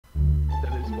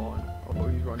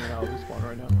he's running out of the spawn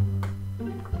right now.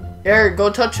 Eric, go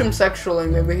touch him sexually.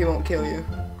 Maybe he won't kill you.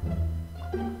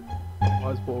 Oh,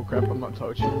 that's bullcrap. I'm not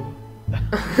touching him.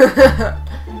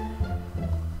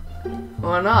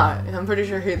 Why not? I'm pretty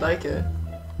sure he'd like it.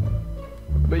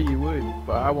 I bet you would,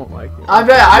 but I won't like it. I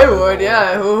bet I would,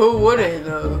 yeah. Who wouldn't,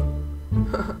 though?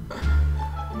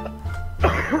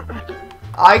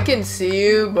 I can see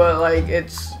you, but, like,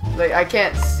 it's... Like, I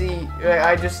can't see... Like,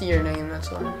 I just see your name,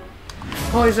 that's why.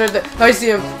 Oh, he's right there. I see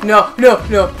him. No, no,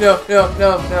 no, no, no,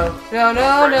 no, no. No,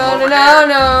 no, no, no, no,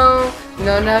 no.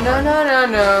 No, no, no, no, no,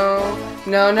 no.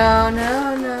 No, no,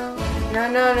 no, no. No,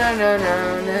 no, no, no,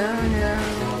 no, no, no.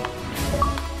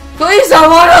 Please, I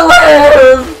wanna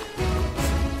live!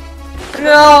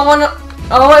 No,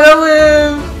 I wanna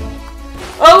live!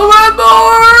 I want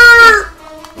more!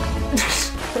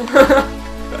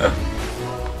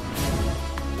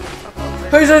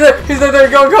 He's right there! He's right there!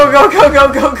 Go, go, go, go, go,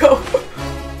 go, go!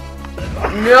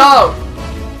 No!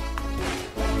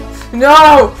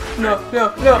 No! No,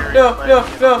 no, no, no, no, no,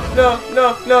 no, no,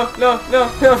 no, no, no,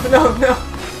 no, no, no.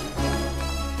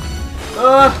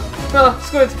 No,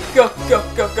 Squint! Go, go,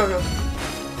 go, go, go.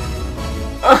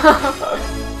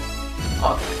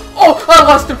 Oh, I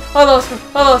lost him! I lost him!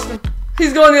 I lost him!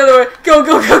 He's going the other way! Go,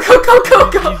 go, go, go, go, go,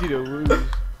 go! Easy to lose.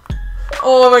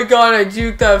 Oh my god, I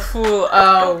juked that fool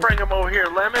out. Don't bring him over here,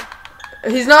 Lemon.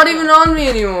 He's not even on me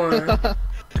anymore.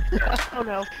 Oh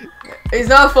no. He's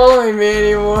not following me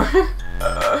anymore.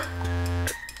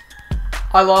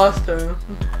 I lost him.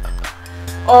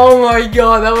 Oh my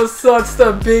god, that was such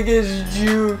the biggest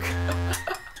juke.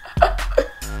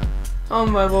 Oh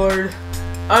my lord.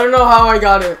 I don't know how I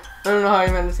got it. I don't know how I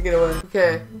managed to get away.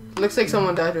 Okay, looks like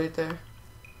someone died right there.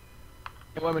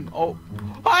 Lemon, oh.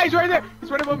 Oh, he's right there!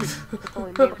 He's right above me!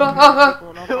 Lemon, go! Go,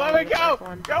 Lemon!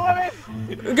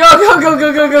 Go, go, go,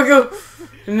 go, go, go, go!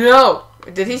 No!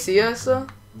 Did he see us though?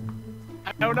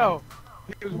 I don't know.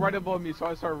 He was right above me, so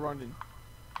I started running.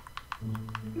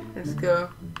 Let's go.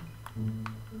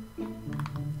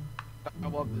 I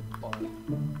love this spot.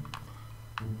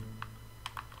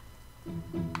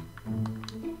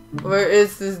 Where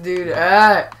is this dude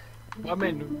at?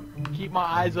 Lemon, keep my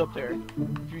eyes up there.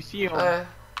 If you see him,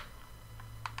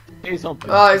 say something.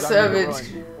 Oh, it's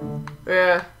Savage.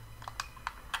 Yeah.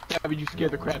 Savage, you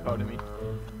scared the crap out of me.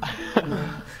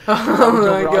 Oh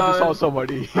my god. I just saw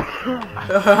somebody.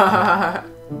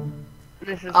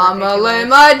 I'ma lay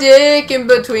my dick in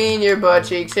between your butt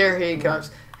cheeks. Here he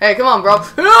comes. Hey, come on, bro.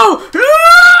 No!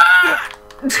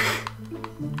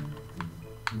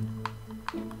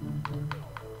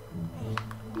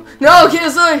 No,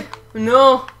 can't say.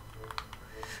 No.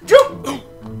 Jump.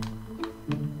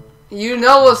 You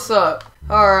know what's up.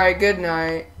 Alright, good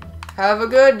night. Have a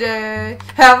good day.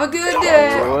 Have a good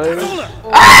day.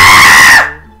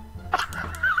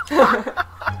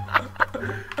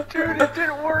 Dude, it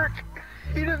didn't work.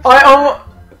 He didn't.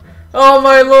 Oh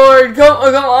my lord!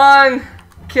 Come on!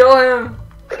 Kill him!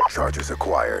 Charges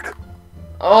acquired.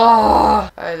 Oh,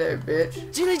 hi there, bitch.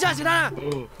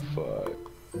 Oh fuck.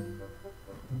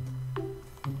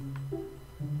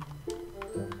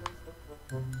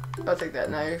 I'll take that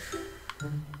knife.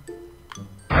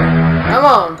 Come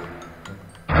on!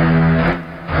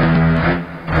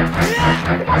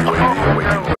 UAV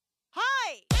awaiting